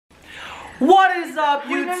What is up,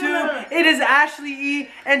 YouTube? It is Ashley E,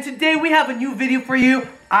 and today we have a new video for you.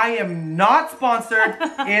 I am not sponsored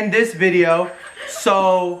in this video,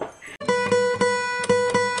 so...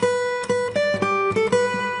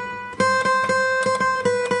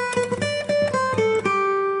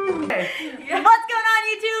 What's going on,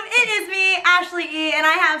 YouTube? It is me, Ashley E, and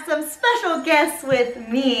I have some special guests with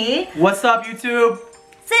me. What's up, YouTube?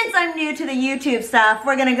 Since I'm new to the YouTube stuff,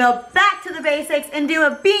 we're gonna go back to the basics and do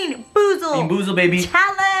a Bean Boozled Bean Boozled, baby.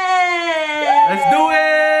 challenge. Let's do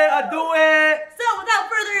it! I do it! So without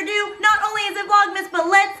further ado, not only is it Vlogmas, but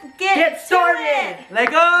let's get started! Let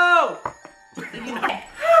go! Alright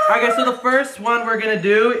guys, so the first one we're gonna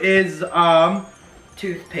do is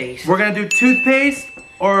toothpaste. we're gonna do toothpaste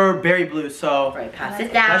or berry blue, so Right, pass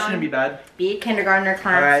it down. that shouldn't be bad. Be a kindergartner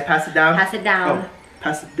class. Alright, pass it down. Pass it down. Go.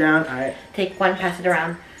 Pass it down. Alright. Take one, pass it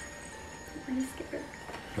around.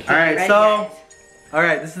 Alright, ready, so guys?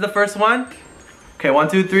 alright, this is the first one. Okay, 1,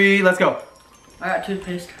 2, 3, let's go. I got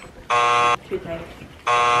toothpaste. Toothpaste.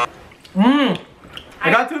 I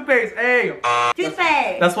got toothpaste, hey!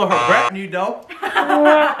 Toothpaste. That's what her breath need though.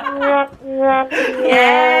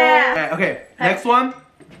 Yeah. Okay, next one.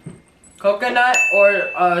 Coconut or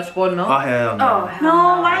spoiled milk? Oh hell no. Oh, No,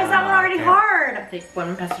 why is that one already Okay. hard? Take one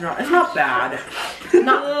and pass it around. It's not bad.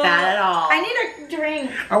 Not bad at all. I need a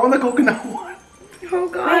drink. I want the coconut one. Oh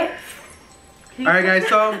god. Alright guys,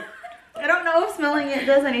 so I don't know if smelling it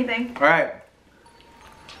does anything. alright.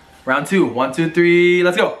 Round 2. 1, 2, 3,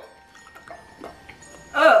 let's go.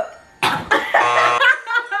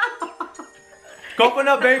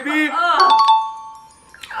 Coconut, baby! Marvin's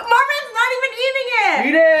not even eating it!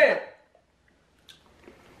 Eat it!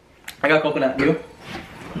 I got coconut. You?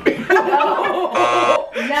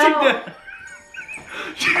 No.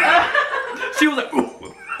 She was like, ooh.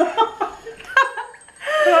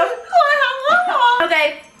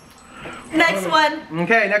 Okay. Next one.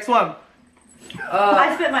 Okay, next one.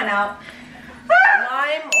 I spit mine out.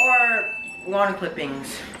 Lime or lawn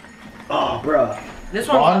clippings? Oh, bruh. This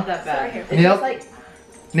one's Lawn? not that bad. It's Nail- just like,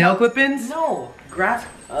 Nail clippings? no, grass,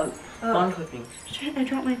 lawn clippings. Shit, I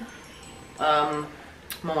dropped mine.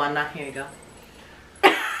 Moana, here you go.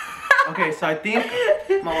 Okay, so I think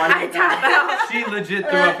Moana. I tapped out. she legit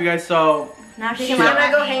threw up, you guys, so... Now she She's can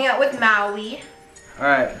gonna go hang out with Maui.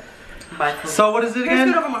 Alright. Bye. So what is it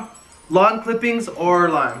again? over more. Lawn clippings or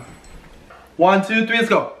lime? 1, 2, 3, let's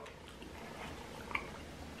go.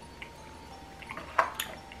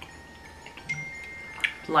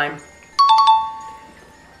 Lime.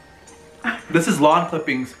 This is lawn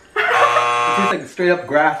clippings. It tastes like straight up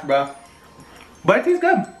grass, bruh. But it tastes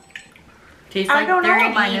good. Tastes I like don't know what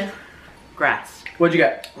dirty mine is. grass. What'd you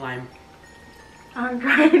get? Lime. I'm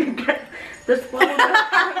trying to get this bubble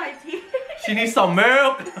out of my teeth. She needs some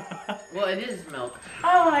milk. Well, it is milk.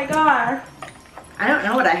 Oh my god. I don't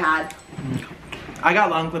know what I had. I got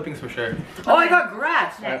lawn clippings for sure. Oh, I got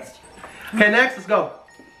grass. Next. Okay, next, let's go.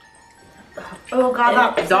 Oh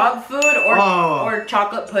god, that. Dog food or Oh. or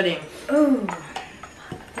chocolate pudding. Ooh.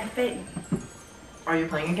 My face. Are you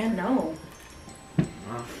playing again? No.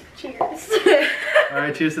 Oh. Cheers.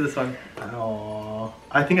 Alright, cheers to this one. Oh,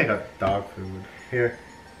 I think I got dog food. Here.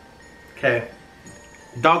 Okay.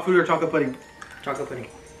 Dog food or chocolate pudding? Chocolate pudding.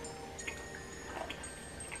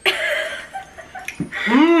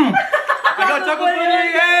 Mmm! I got chocolate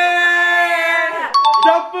pudding! Yay!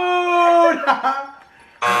 Dog food!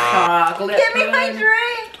 Chocolate. Give me my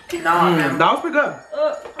drink. No, That was pretty good.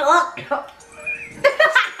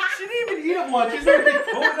 She didn't even eat it much. She's already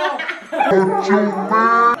thrown it up.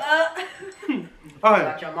 Alright.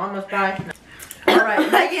 Got your mama's pie.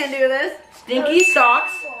 Alright, I can't do this. stinky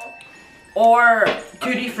socks or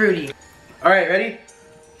tutti frutti. Alright, ready?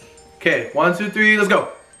 Okay, 1, 2, 3, let's go.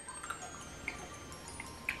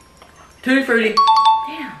 Tutti frutti.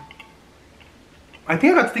 Damn. I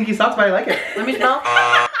think I got stinky socks, but I like it. Let me smell.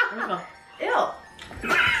 Let me smell. Ew.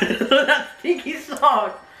 That's stinky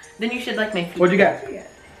socks. Then you should like my feet. What'd you get? I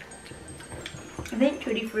think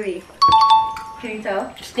tutti frutti. Can you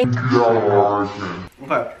tell? Stinky.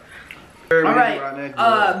 Okay. Alright,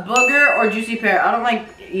 booger or juicy pear. I don't like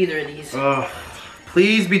either of these.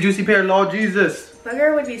 Please be juicy pear, Lord Jesus.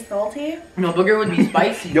 Booger would be salty. No, booger would be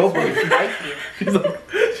spicy. Yo, booger. Spicy. She's like,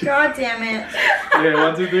 God damn it. okay,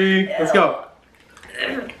 1, 2, 3, let's go.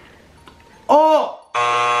 Oh!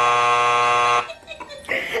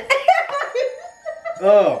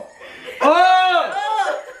 Oh! Oh!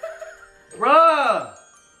 Bruh!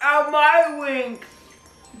 Ow, my wink.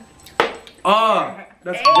 Oh,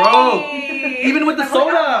 that's Hey. gross. Even with the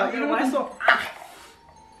soda. Even with the soda.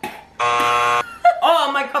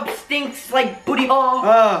 Oh, my cup stinks like booty hole.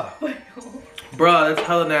 Bruh, Bruh, that's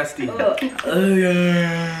hella nasty. My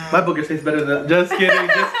booger tastes better than that. Just kidding,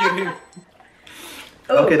 just kidding.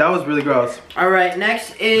 Okay, that was really gross. Alright,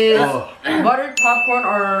 next is buttered popcorn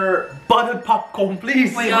or... Buttered popcorn,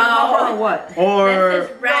 please. Wait, or what? Or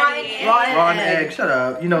Rotten egg. Shut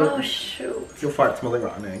up. You know, Oh shoot. your fart smells like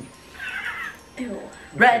rotten egg. Ew.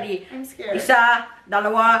 Ready. I'm scared. Isa,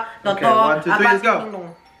 dalawa, tatlo, Okay, 1, 2, 3, let's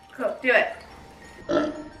go. Cool. Do it.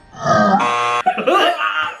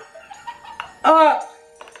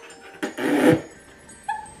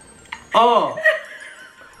 Oh.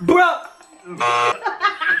 Bruh.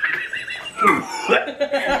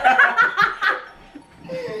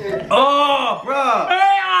 Oh, bruh.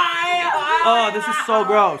 Oh, this is so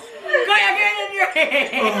gross.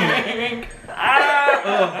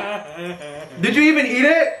 Did you even eat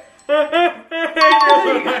it?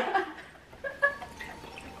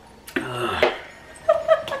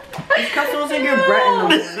 These customers in your bread in the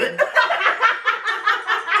morning.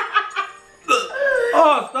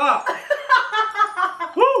 Oh, stop.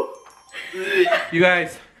 Woo. You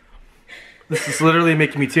guys, this is literally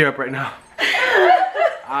making me tear up right now.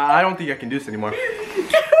 I don't think I can do this anymore.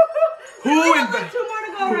 Who invented? Two more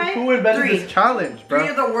to go, right? Who invented this challenge, bro? 3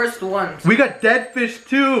 of the worst ones. We got dead fish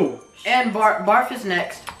too. And barf is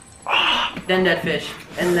next. Then dead fish.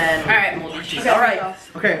 And then moldy cheese. Okay, Alright.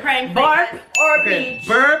 Okay. Prank Barf or Okay. peach?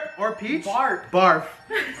 Burp or peach? Barf. Barf.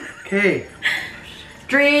 Okay.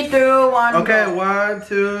 3, 2, 1. Okay. Go. 1,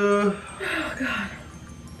 2. Oh God.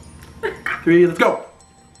 3. Let's go.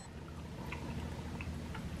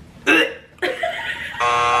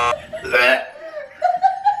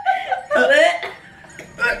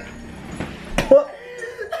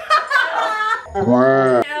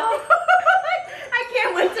 I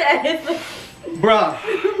can't wait to edit this. Bruh.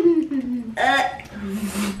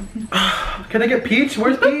 Can I get peach?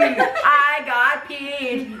 Where's peach? I got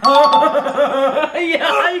peach.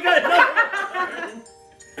 Yeah, you got it.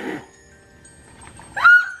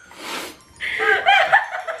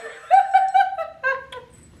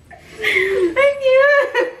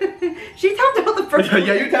 She talked about the first one.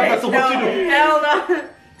 Yeah, you tell us what you do. Hell no.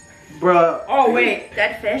 Bruh. Oh, wait.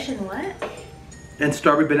 Dead fish and what? And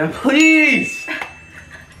strawberry banana, please.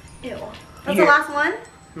 Ew. That's Here. the last one?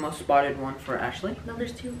 Most spotted one for Ashley. No,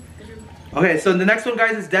 there's 2. Okay, so the next one,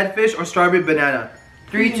 guys, is dead fish or strawberry banana.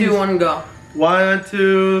 3, 2, 1, go. 1,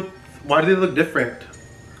 2. Why do they look different?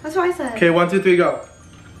 That's what I said. Okay, 1, 2, 3, go.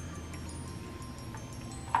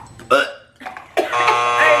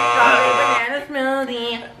 Banana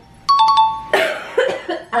smoothie.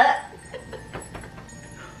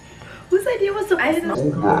 Whose idea was to put it in?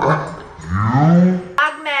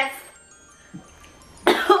 VLOGMAS.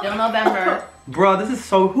 Still November. Bro, this is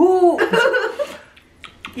so who?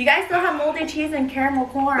 You guys still have moldy cheese and caramel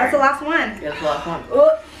corn. That's the last one. That's the last one.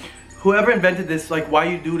 Whoever invented this, like, why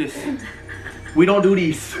you do this? We don't do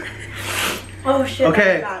these. Oh shit.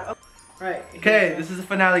 Okay. Right. Okay, this is the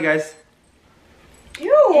finale, guys.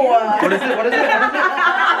 Ew. What is it? What is it?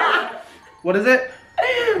 What is it?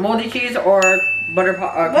 Moldy cheese or butter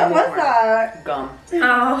pop? What was that? Gum.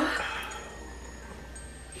 Oh.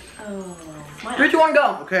 3, 2, 1,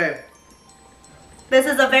 go. Okay. This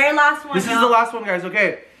is the very last one. This is the last one, guys.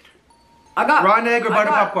 Okay. I got Raw egg or butter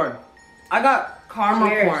popcorn? I got caramel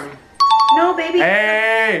Cheers. corn. No, baby.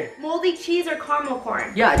 Hey! Moldy cheese or caramel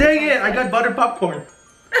corn? Yeah. Dang it! I got butter popcorn.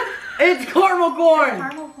 It's caramel corn.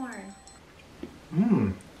 Caramel corn.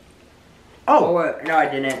 Mmm. Oh Oh. wait, no I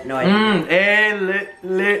didn't. No I didn't. Mmm. Hey,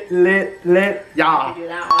 lit. Yeah. Do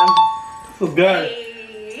that one. This is good.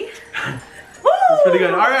 Hey. It's pretty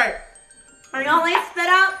good. All right. I only spit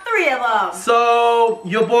out 3 of them. So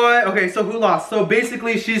your boy. Okay. So who lost? So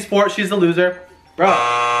basically, she's the loser, bro. 1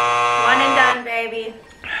 and done, baby.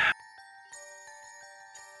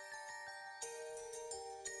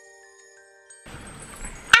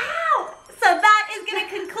 Ow! So that is gonna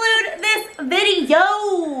conclude this video.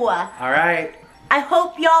 All right. I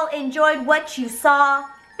hope y'all enjoyed what you saw.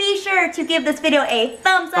 Be sure to give this video a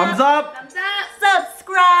thumbs up. Thumbs up. Thumbs up.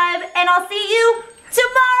 Subscribe, and I'll see you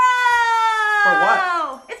tomorrow. For what?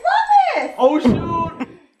 It's Vlogmas. Oh shoot.